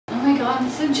I'm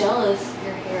so jealous of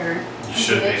your hair. You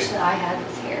should be. I wish that I had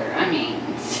this hair. I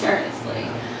mean, seriously.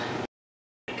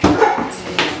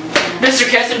 Mr.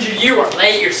 Kessinger, you are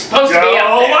late. You're supposed to be up there.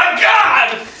 Oh my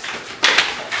God!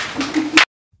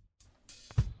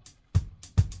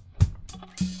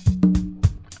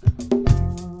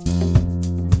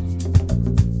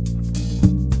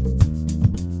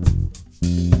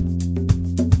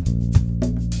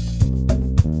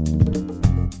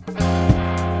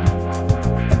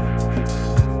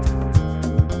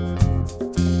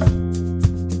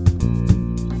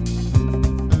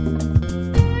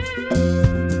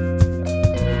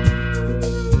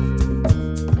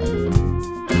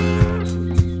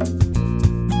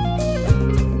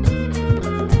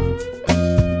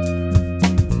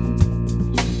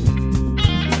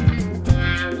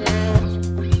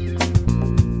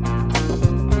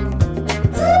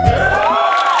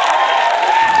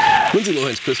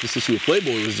 Christmas issue of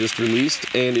Playboy was just released,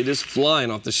 and it is flying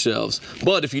off the shelves.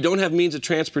 But if you don't have means of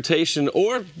transportation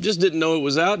or just didn't know it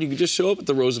was out, you could just show up at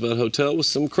the Roosevelt Hotel with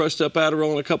some crushed up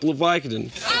Adderall and a couple of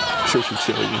Vicodin. I'm sure she'd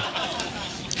show you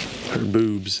her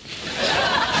boobs.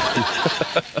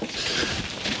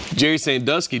 Jerry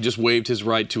Sandusky just waived his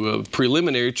right to a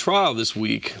preliminary trial this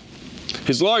week.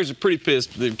 His lawyers are pretty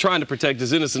pissed. They're trying to protect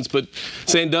his innocence, but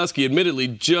Sandusky admittedly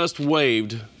just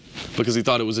waived because he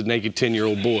thought it was a naked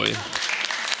 10-year-old boy.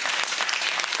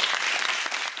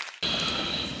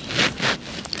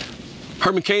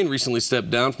 Herman Cain recently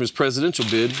stepped down from his presidential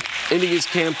bid, ending his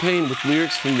campaign with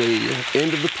lyrics from the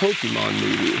end of the Pokemon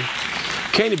movie.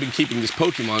 Cain had been keeping this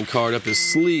Pokemon card up his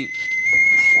sleeve.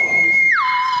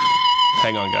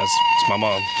 Hang on, guys. It's my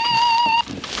mom.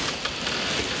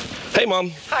 Hey,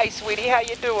 Mom. Hi, sweetie. How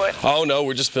you doing? Oh, no,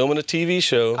 we're just filming a TV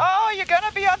show. Oh, you're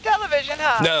gonna be on television,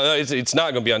 huh? No, it's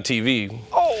not going to be on TV.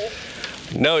 Oh.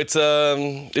 No, it's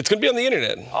going to be on the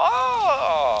internet.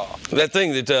 Oh. That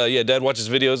thing that, yeah, Dad watches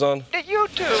videos on? The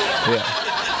YouTube. Yeah.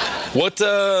 What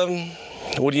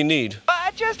do you need?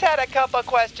 I just had a couple of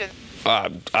questions. I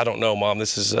don't know, Mom.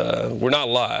 This is, we're not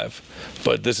live,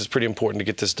 but this is pretty important to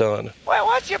get this done. Well,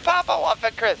 what's your papa want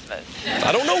for Christmas?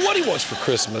 I don't know what he wants for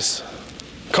Christmas.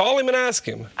 Call him and ask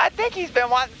him. I think he's been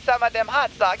wanting some of them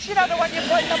hot socks. You know, the one you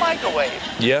put in the microwave.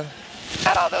 Yeah?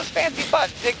 Got all those fancy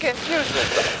buttons. It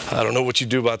confuses. I don't know what you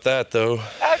do about that, though.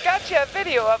 I've got you a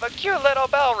video of a cute little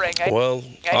bell ringer. Well,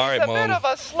 all right, Mom. He's a bit of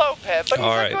a slowhead, but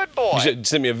he's a good boy. You should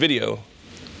send me a video.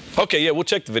 Okay, yeah, we'll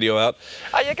check the video out.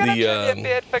 Are you going to trim your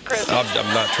beard for Christmas?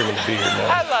 I'm not trimming the beard, no.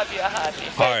 I love you, honey.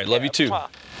 All right, love you too. Mwah.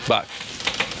 Bye.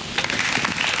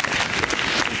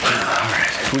 All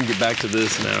right, we can get back to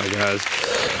this now, guys.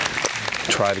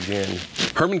 Try it again.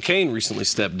 Herman Cain recently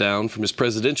stepped down from his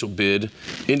presidential bid,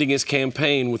 ending his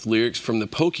campaign with lyrics from the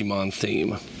Pokemon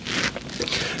theme.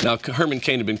 Now, Herman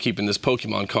Cain had been keeping this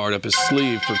Pokemon card up his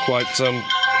sleeve for quite some...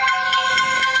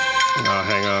 Oh,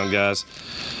 hang on, guys.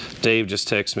 Dave just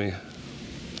texted me.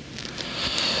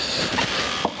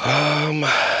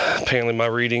 Apparently my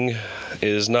reading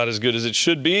is not as good as it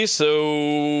should be,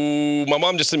 so my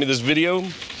mom just sent me this video.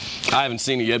 I haven't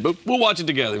seen it yet, but we'll watch it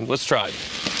together. Let's try it.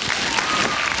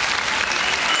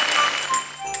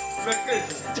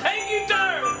 Take you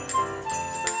down!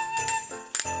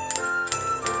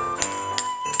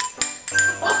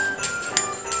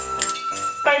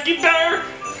 Thank you, sir!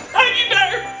 Thank you, sir!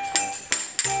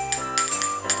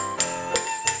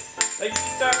 Thank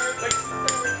you, sir! Thank you, sir! Thank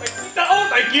you, sir! Oh,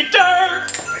 thank you, sir!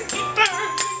 Thank you, sir!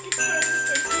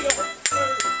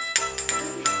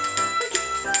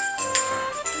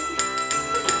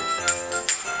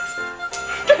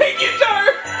 Thank you, sir! Thank you, sir!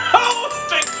 Oh,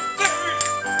 thank you, sir!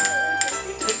 Thank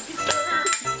you, sir! Thank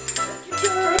you,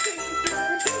 sir!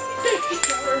 Thank you, sir! Thank you,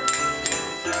 sir!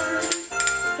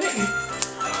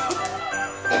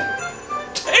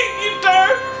 Thank you, sir!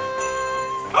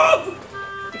 Oh!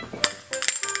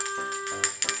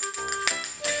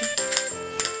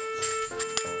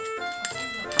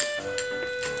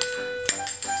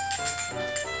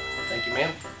 Thank you,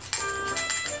 ma'am.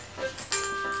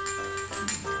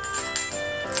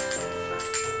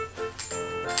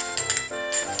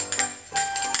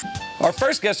 Our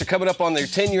first guests are coming up on their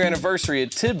 10-year anniversary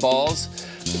at Tidball's.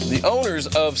 The owners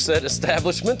of said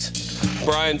establishment,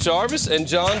 Brian Jarvis and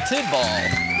John Tidball.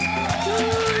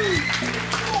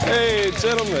 Hey,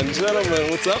 gentlemen,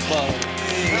 what's up, Bob?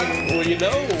 Well, you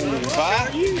know,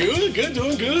 fine. Good,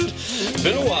 doing good.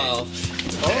 Been a while.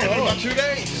 Oh, about 2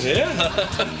 days. Yeah.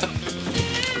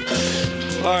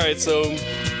 All right, so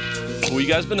what you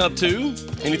guys been up to?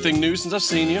 Anything new since I've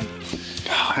seen you?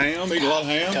 Ham, eat a lot of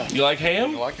ham. You like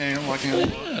ham? I like ham.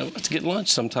 Yeah, let's get lunch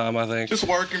sometime, I think. Just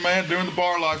working, man, doing the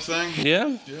bar life thing.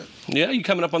 Yeah? Yeah. Yeah, you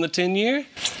coming up on the 10-year?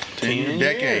 10-year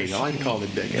decade. I like to call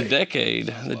it decade.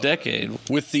 The decade.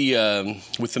 With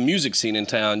the music scene in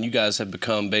town, you guys have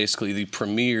become basically the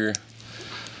premier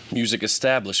music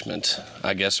establishment,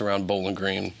 I guess, around Bowling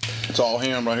Green. It's all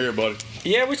him right here, buddy.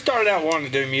 Yeah, we started out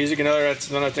wanting to do music. That's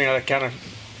another thing I kind of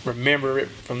remember it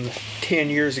from 10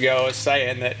 years ago is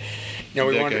saying that, you know,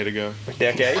 we wanted a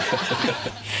decade.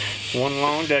 One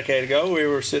long decade ago, we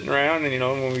were sitting around and, you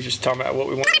know, when we were just talking about what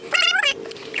we wanted.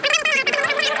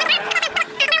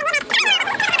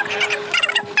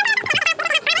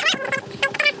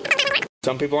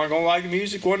 Some people aren't going to like the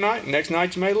music one night, and next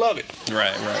night you may love it.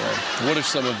 Right. What are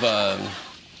some of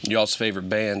y'all's favorite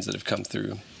bands that have come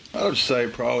through? I would say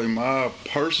probably my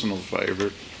personal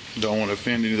favorite, don't want to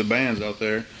offend any of the bands out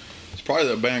there, it's probably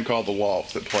that band called The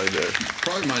Loft that played there.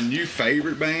 Probably my new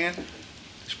favorite band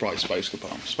is probably Space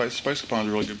Capone. Space Capone's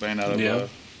a really good band out of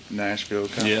Nashville.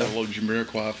 Kind of a little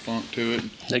Jamiroquai funk to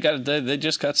it. They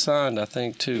just got signed, I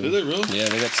think, too. Did they really? Yeah,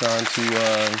 they got signed to,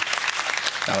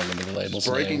 I don't remember the label's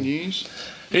name. Breaking News?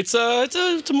 It's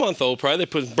a month old, probably. They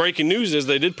put breaking news as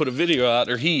they did put a video out,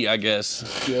 or he, I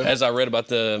guess. Yeah. As I read about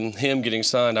him getting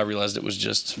signed, I realized it was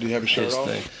just Did he have a shirt off?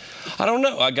 thing. I don't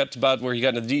know. I got to about where he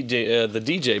got in the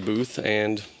DJ booth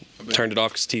and turned it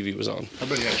off because TV was on. I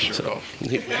bet he had a shirt off.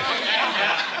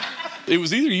 It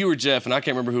was either you or Jeff, and I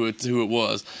can't remember who it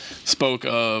was, spoke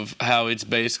of how it's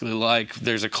basically like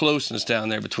there's a closeness down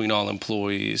there between all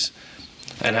employees.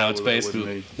 And how it's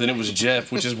basically, then it was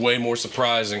Jeff, which is way more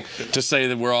surprising to say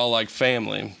that we're all like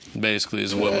family, basically,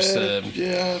 is what was said.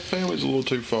 Yeah, family's a little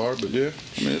too far, but yeah,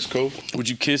 I mean, it's cool. Would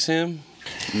you kiss him?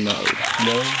 No. No?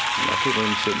 I couldn't let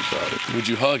him sit beside it. Would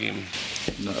you hug him?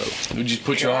 No. Would you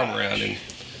put your arm around him?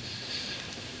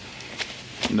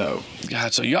 No.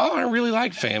 God, so y'all aren't really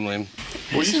like family.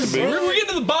 We used to be. We're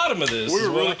getting to the bottom of this. We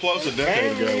were really close a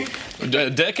decade ago. A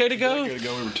decade ago? A decade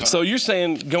ago we were tired. So you're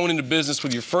saying going into business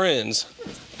with your friends,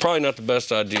 probably not the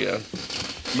best idea.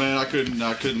 Man, I couldn't.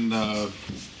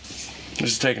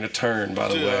 This is taking a turn, by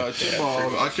the way.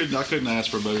 I couldn't ask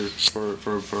for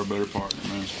a better partner,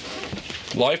 man.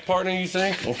 Life partner, you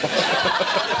think?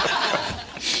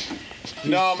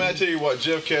 No, man, I tell you what,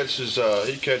 Jeff catches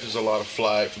a lot of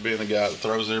flack for being the guy that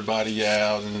throws everybody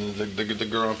out, and the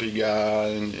grumpy guy,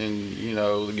 and you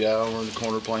know, the guy over in the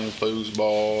corner playing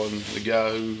foosball, and the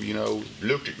guy who, you know,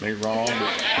 looked at me wrong,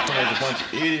 but there's a bunch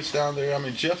of idiots down there. I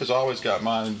mean, Jeff has always got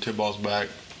mine and Tidball's back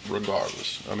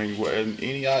regardless. I mean,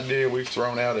 any idea we've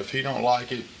thrown out, if he don't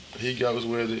like it, he goes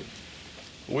with it.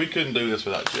 We couldn't do this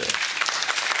without Jeff.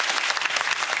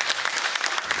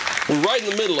 We're right in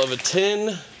the middle of a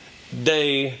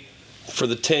 10-day for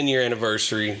the 10-year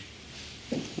anniversary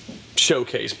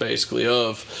showcase, basically,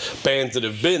 of bands that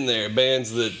have been there,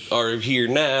 bands that are here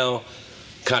now,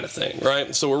 kind of thing,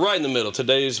 right? So we're right in the middle.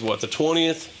 Today's, what, the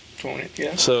 20th? 20th,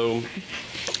 yeah. So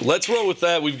let's roll with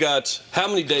that. We've got how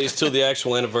many days till the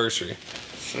actual anniversary?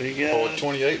 So you got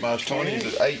 28 minus 20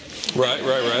 is 8. Right.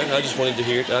 I just wanted to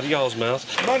hear it out of y'all's mouths.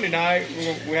 Monday night,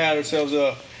 we had ourselves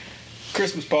a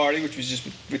Christmas party, which was just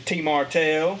with T.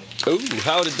 Martell. Ooh,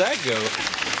 how did that go?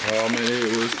 Oh, man,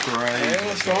 it was crazy. It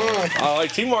was fun. I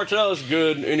like T. Martell is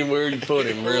good anywhere you put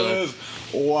him, really. It was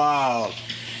wild.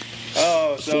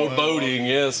 Oh, so foreboding,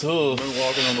 yes. Oh. Been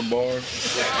walking on the bar.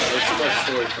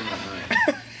 Story from that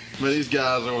night. But these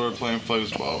guys over there playing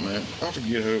foosball, man. I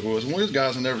forget who it was. One of these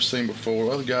guys I've never seen before.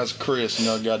 The other guy's Chris, and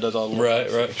the other guy does all the right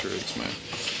tricks, man.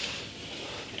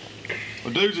 The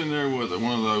dude's in there with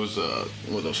one of those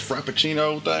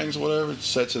frappuccino things, or whatever.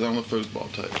 Sets it on the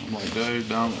foosball table. I'm like, dude,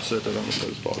 don't set that on the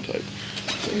foosball table.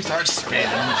 So he starts spinning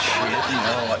and shit, you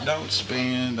know, like don't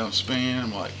spin.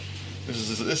 I'm like,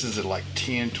 this is at like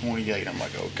 10:28. I'm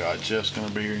like, oh God, Jeff's gonna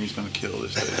be here and he's gonna kill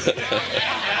this dude.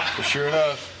 But sure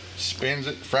enough, spins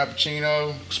it,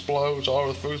 frappuccino explodes all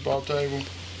over the foosball table.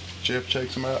 Jeff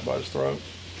takes him out by his throat.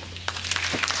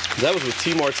 That was with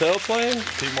T. Martell playing?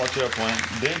 T. Martell playing.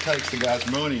 Then takes the guy's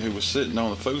money who was sitting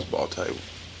on the foosball table,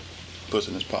 puts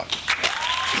it in his pocket.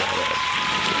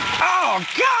 Oh,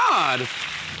 God!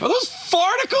 Are those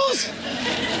farticles?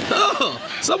 Oh,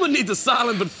 someone needs a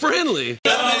silent but friendly. I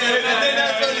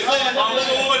was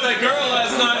with that girl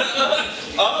last night.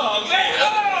 Oh, man!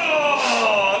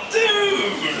 Oh,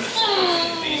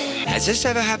 dude! Has this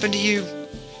ever happened to you?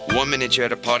 1 minute you're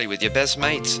at a party with your best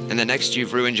mates, and the next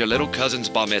you've ruined your little cousin's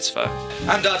bar mitzvah.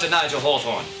 I'm Dr. Nigel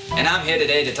Hawthorne, and I'm here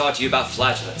today to talk to you about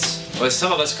flatulence, or as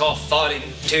some of us call farting,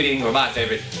 tooting, or my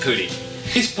favorite, pooting.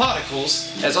 These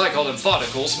particles, as I call them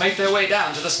farticles, make their way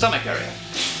down to the stomach area.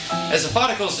 As the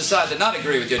particles decide to not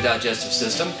agree with your digestive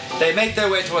system, they make their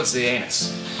way towards the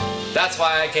anus. That's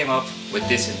why I came up with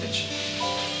this invention.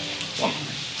 One moment.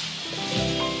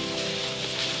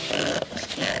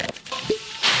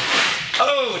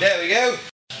 Oh, there we go.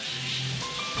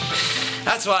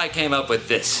 That's why I came up with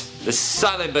this. The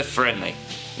silent but friendly.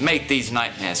 Make these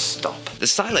nightmares stop. The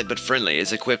Silent but Friendly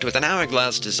is equipped with an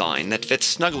hourglass design that fits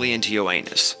snugly into your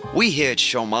anus. We here at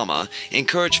Show Mama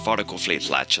encourage follicle-free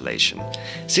flatulation.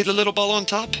 See the little ball on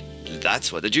top?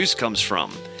 That's where the juice comes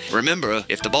from. Remember,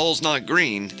 if the ball's not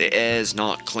green, the air's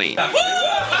not clean. Hey, what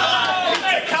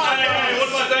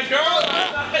about that girl?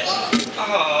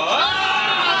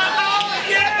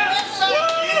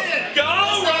 Yeah!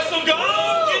 Go, Russell,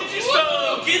 go! Get you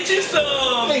some! Get you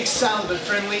some! Thanks, Silent but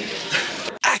Friendly.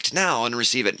 Act now and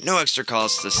receive at no extra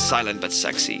cost the Silent but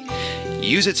Sexy.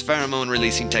 Use its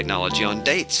pheromone-releasing technology on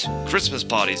dates, Christmas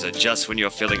parties, or just when you're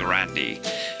feeling randy.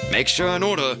 Make sure and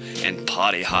order and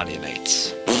party hardy,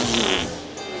 mates.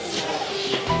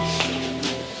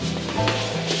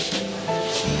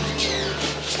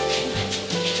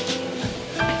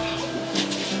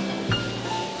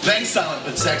 Thanks, Silent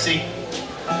but Sexy.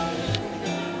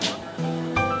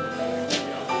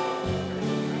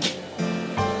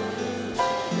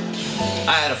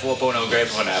 I had a 4.0 grade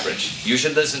point average. You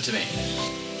should listen to me.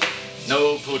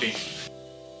 No pudding.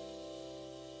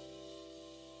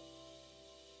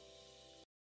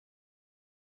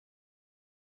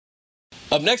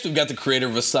 Up next, we've got the creator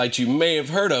of a site you may have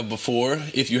heard of before.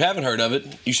 If you haven't heard of it,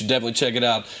 you should definitely check it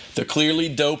out.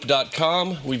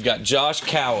 theclearlydope.com. We've got Josh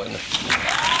Keown.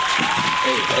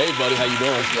 Hey, buddy, how you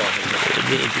doing?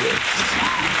 Good.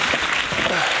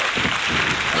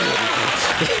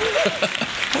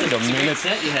 Wait a minute.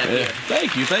 Set you have here.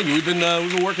 Thank you. We've been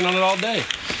working on it all day.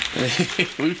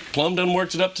 We plumbed and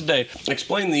worked it up today.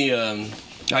 Explain the,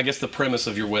 I guess, the premise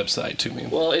of your website to me.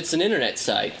 Well, it's an internet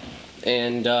site,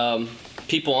 and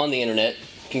people on the internet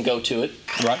can go to it.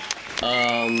 Right.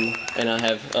 And I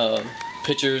have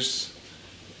pictures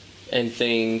and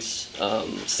things,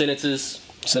 sentences.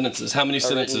 Sentences. How many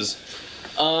sentences?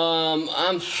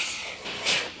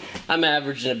 I'm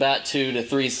averaging about 2 to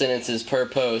 3 sentences per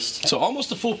post. So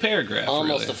almost a full paragraph.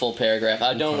 Almost really. a full paragraph.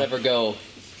 I don't ever go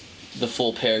the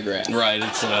full paragraph. Right.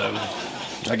 It's.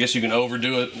 I guess you can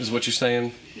overdo it, is what you're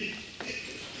saying.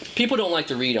 People don't like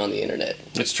to read on the internet.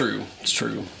 It's true. It's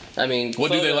true. I mean,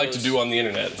 what do they like to do on the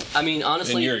internet? I mean,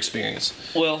 honestly, in your experience.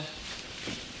 Well,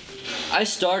 I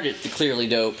started the Clearly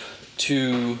Dope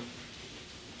to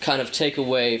kind of take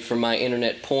away from my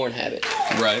internet porn habit.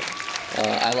 Right.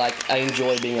 I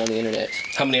enjoy being on the internet.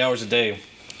 How many hours a day?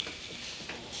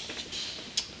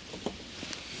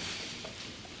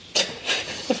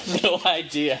 No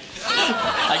idea.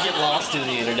 I get lost in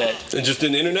the internet. And just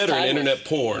in the internet or in internet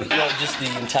porn? No, just the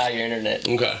entire internet.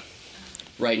 Okay.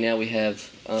 Right now we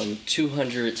have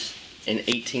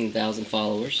 218,000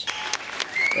 followers.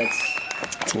 That's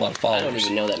a lot of followers. I don't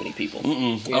even know that many people.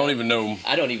 I don't even know.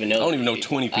 I don't even know. I don't even know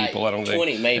 20 people. I don't think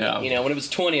 20 maybe. Yeah. You know, when it was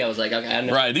 20, I was like, okay, I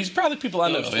know. Right. These are probably people I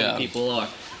know. 20 people are.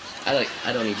 I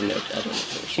don't even know. I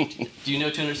don't know. Do you know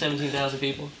 217,000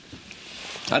 people?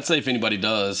 I'd say if anybody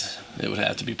does, it would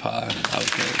have to be Pi. I would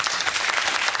think.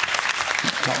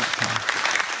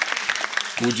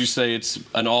 Would you say it's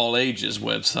an all ages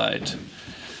website?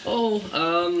 Oh,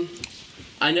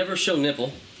 I never show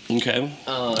nipple. Okay.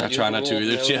 I try not to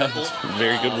either. Yeah, it's a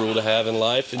very good rule to have in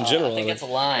life in general. I think that's a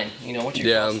line. You know, once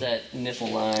you cross that nipple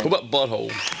line. What about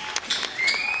butthole?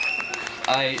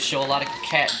 I show a lot of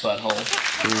cat butthole.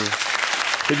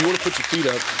 If you want to put your feet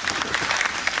up.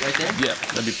 Right there? Yeah,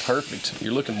 that'd be perfect.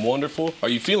 You're looking wonderful. Are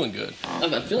you feeling good? I'm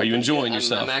feeling Are you enjoying good.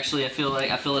 yourself? I'm actually, I feel at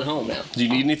home now. Do you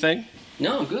need anything?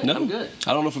 No, I'm good. No? I'm good.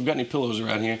 I don't know if we've got any pillows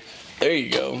around here. There you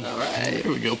go. All right.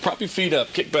 There we go. Prop your feet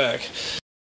up. Kick back.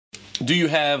 Do you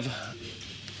have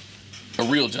a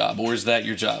real job, or is that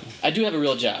your job? I do have a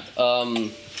real job.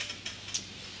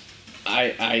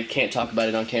 I can't talk about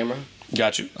it on camera.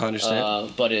 Got you. I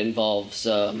understand. But it involves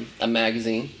a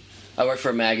magazine. I work for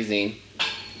a magazine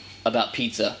about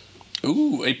pizza.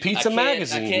 Ooh, a pizza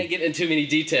magazine. I can't get into too many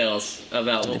details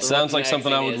about what it sounds like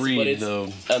something I would read,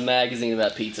 though. A magazine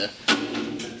about pizza.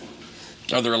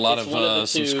 Are there a lot of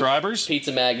subscribers?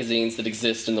 Pizza magazines that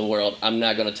exist in the world. I'm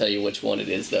not going to tell you which one it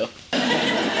is, though.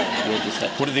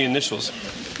 What are the initials?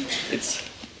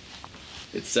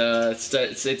 It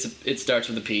starts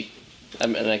with a P.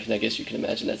 I guess you can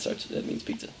imagine that means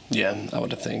pizza. Yeah, I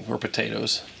would think. Or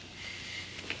potatoes.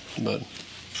 But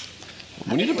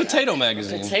we need a potato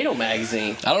magazine. Potato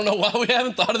magazine. I don't know why we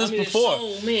haven't thought of this before.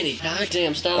 There's so many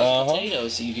goddamn styles of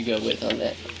potatoes that you could go with on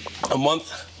that. A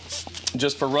month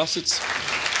just for russets?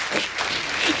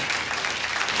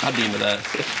 I'd be into that.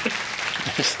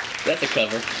 That's a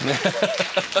cover.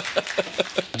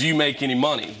 Do you make any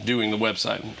money doing the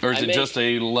website? Or is it just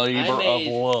a labor of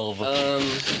love?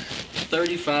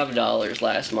 $35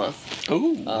 last month.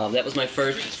 Ooh. That was my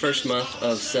first month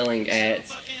of selling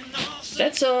ads.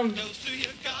 That's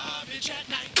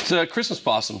It's a Christmas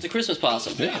possum. It's a Christmas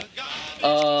possum. Yeah.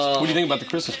 What do you think about the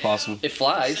Christmas possum? It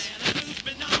flies.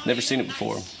 Never seen it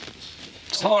before.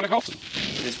 It's not like awesome.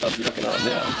 It's probably looking awesome.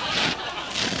 Yeah.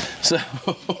 So,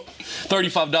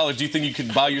 $35. Do you think you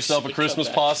could buy yourself a Christmas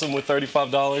possum with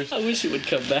 $35? I wish it would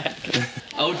come back.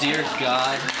 Oh dear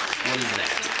God, what is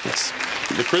that? Yes.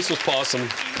 The Christmas possum.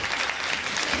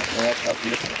 Oh, that's how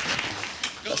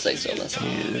beautiful. I say so myself.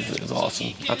 He is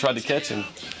awesome. I tried to catch him.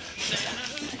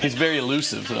 He's very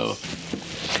elusive, though.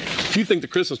 If you think the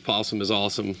Christmas possum is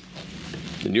awesome,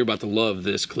 then you're about to love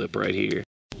this clip right here.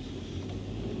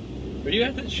 Were you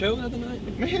at that show the other night?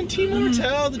 Man, T.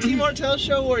 Martell, the T. Martell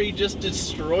show where he just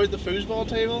destroyed the foosball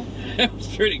table. That was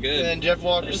pretty good. And Jeff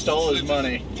Walker stole his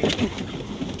money.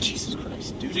 Jesus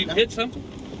Christ, dude. Did you hit something?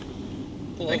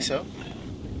 I think so.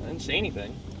 I didn't see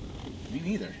anything. Me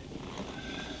neither.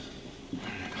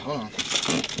 Hold on.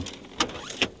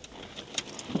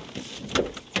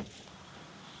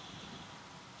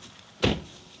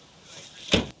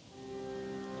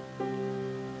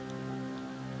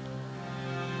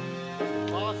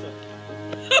 Awesome.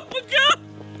 Oh my God!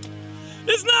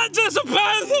 It's not just a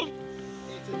possum!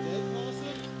 It's a dead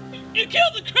possum? You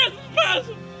killed the Christmas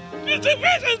possum! It's a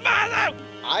Christmas possum!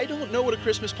 I don't know what a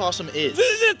Christmas possum is.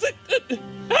 Hang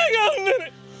on a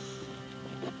minute!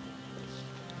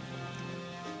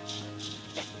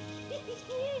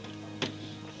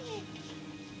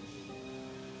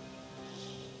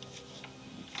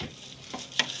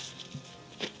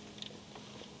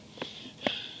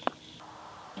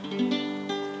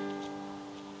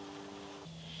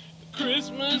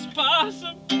 Christmas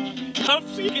possum, I'm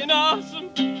freaking awesome.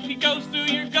 He goes through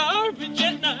your garbage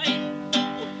at night.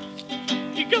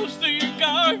 He goes through your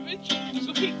garbage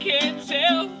so he can't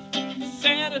tell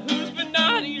Santa who's been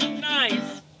naughty or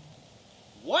nice.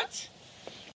 What?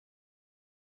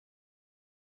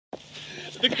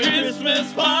 The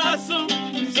Christmas possum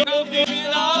is so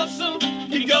freaking awesome.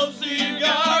 He goes through your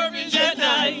garbage at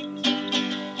night.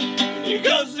 He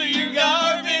goes through your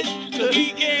garbage so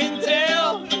he can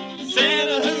tell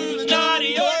Santa who's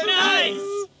naughty or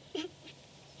nice.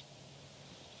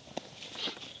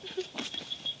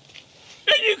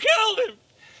 And you killed him.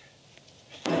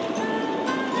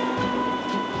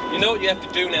 You know what you have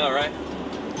to do now, right?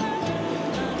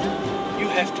 You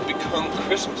have to become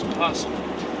Christmas possum.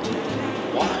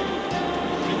 Why?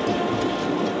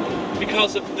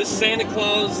 Because of the Santa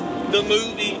Claus, the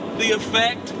movie, the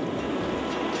effect,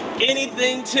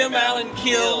 anything Tim Allen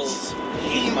kills,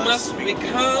 he must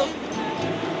become.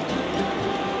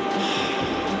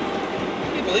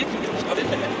 I can't believe you just did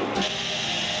that.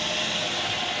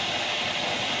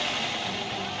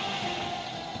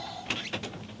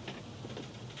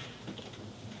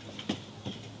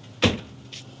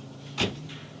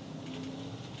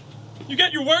 You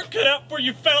got your work cut out for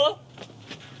you, fella.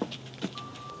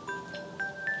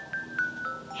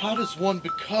 How does one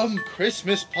become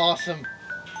Christmas possum?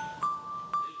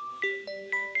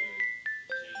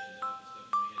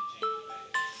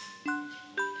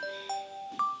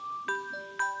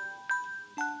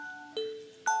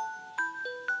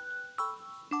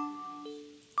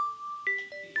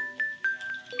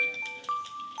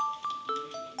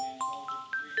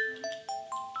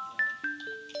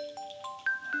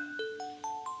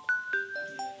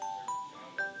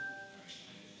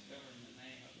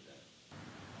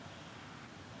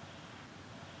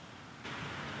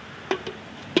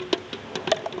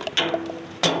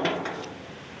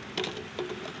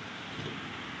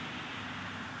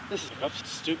 This is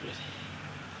stupid.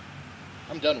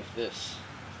 I'm done with this.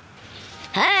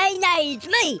 Hey, Nate, it's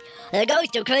me, the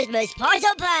ghost of Christmas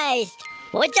Possum Paste.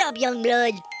 What's up, young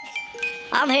blood?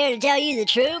 I'm here to tell you the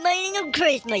true meaning of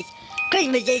Christmas.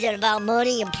 Christmas isn't about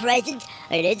money and presents.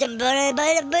 It isn't but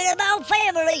about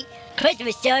family.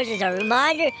 Christmas serves as a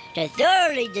reminder to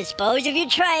thoroughly dispose of your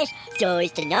trash so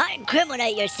as to not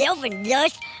incriminate yourself and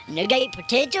thus negate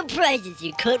potential presents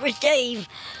you could receive.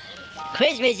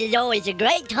 Christmas is always a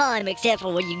great time, except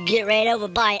for when you get ran over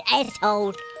by an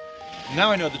asshole.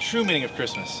 Now I know the true meaning of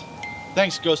Christmas.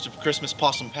 Thanks, Ghost of Christmas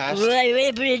Possum Past.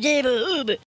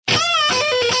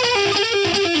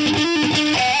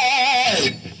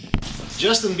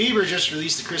 Justin Bieber just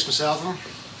released a Christmas album,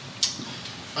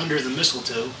 Under the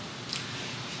Mistletoe.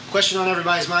 Question on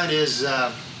everybody's mind is,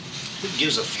 who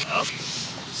gives a fuck?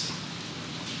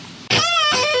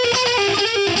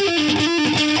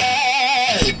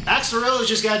 Axl Rose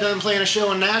just got done playing a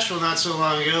show in Nashville not so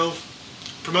long ago.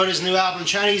 Promoted his new album,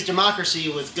 Chinese Democracy,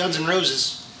 with Guns N'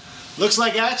 Roses. Looks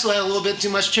like Axl had a little bit too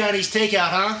much Chinese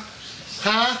takeout, huh?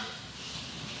 Huh?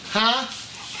 Huh?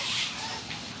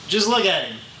 Just look at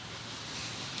him.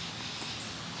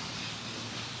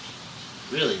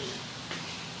 Really?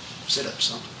 Sit up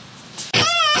something.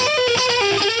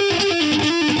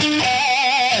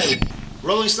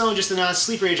 Rolling Stone just announced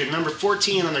Sleep Rage at number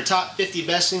 14 on their top 50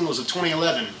 best singles of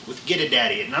 2011 with Get It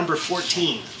Daddy at number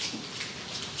 14.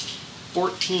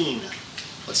 14.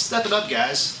 Let's step it up,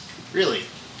 guys. Really.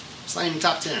 It's not even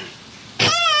top 10.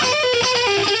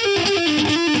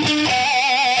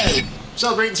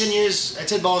 Celebrating 10 years at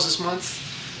Tidballs this month.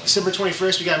 December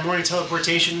 21st, we got morning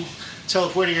teleportation,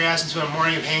 teleporting your ass into a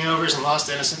morning of hangovers and lost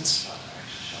innocence.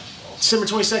 December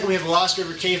 22nd, we have the Lost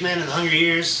River Caveman and the Hungry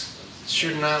Ears.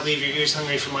 Sure to not leave your ears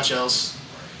hungry for much else.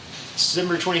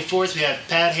 December 24th, we have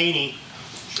Pat Haney.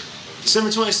 December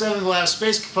 27th, we'll have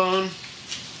Space Capone.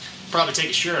 Probably take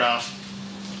his shirt off.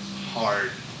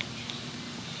 Hard.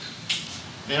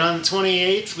 And on the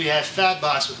 28th, we have Fat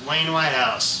Boss with Wayne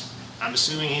Whitehouse. I'm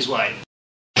assuming he's white.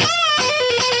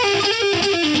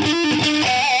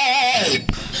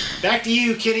 Back to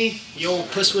you, Kitty, you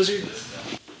old puss wizard.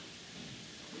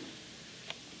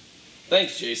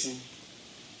 Thanks, Jason.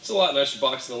 It's a lot nicer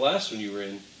box than the last one you were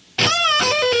in.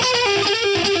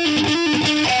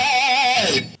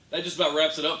 That just about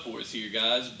wraps it up for us here,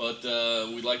 guys. But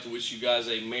we'd like to wish you guys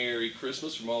a Merry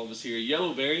Christmas from all of us here at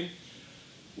Yellowberry.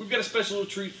 We've got a special little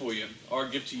treat for you. Our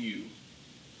gift to you.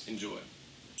 Enjoy.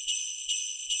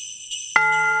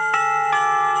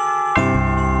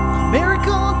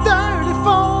 Miracle on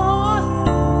 34th.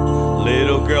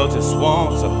 Little girl just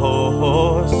wants a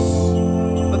horse,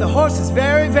 but the horse is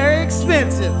very, very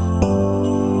expensive.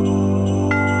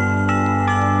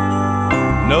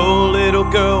 No little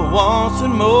girl wants it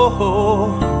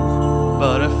more,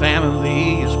 but her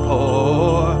family is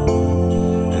poor,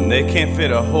 and they can't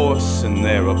fit a horse in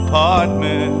their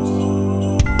apartment.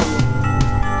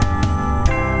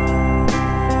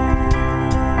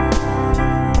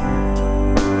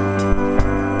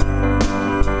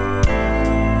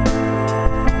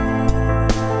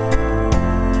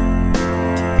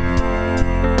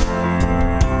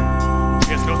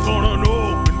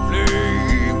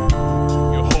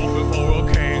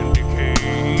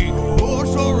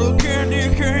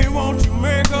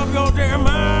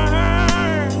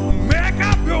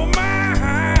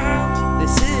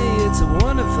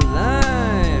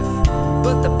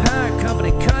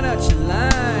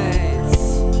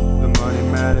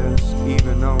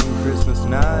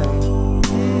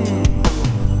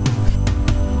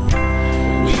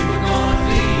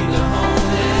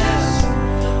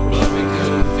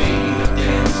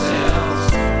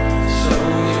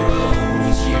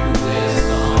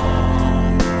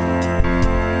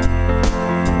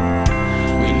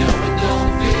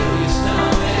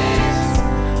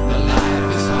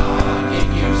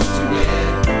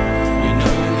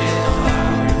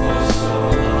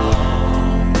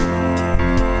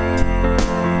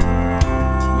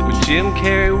 Jim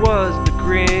Carrey was the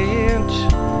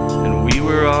Grinch, and we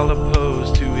were all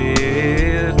opposed to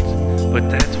it, but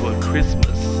that's what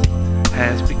Christmas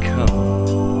has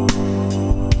become.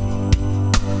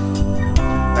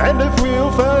 And if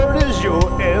Will Ferrell is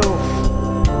your elf,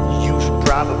 you should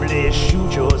probably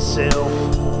shoot yourself.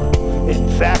 In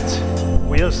fact,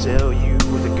 we'll sell you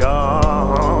the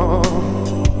gun.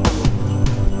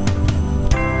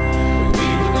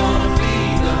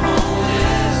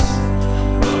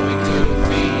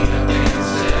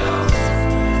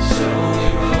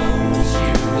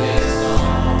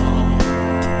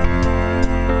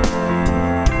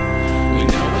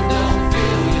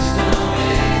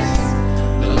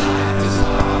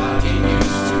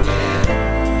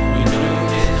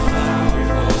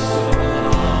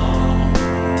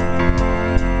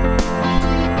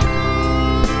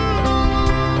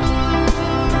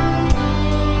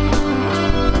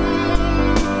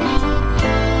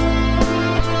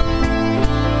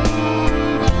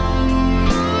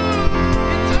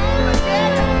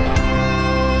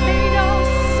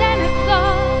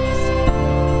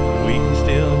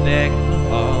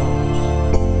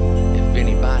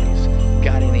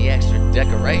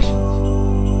 Decorations.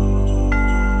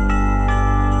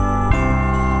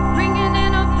 Bringing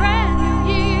in a brand new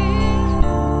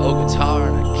year. Old guitar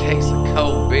and a case of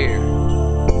cold beer.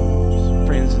 Some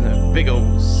friends in a big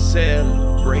old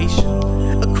celebration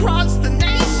across the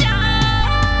nation.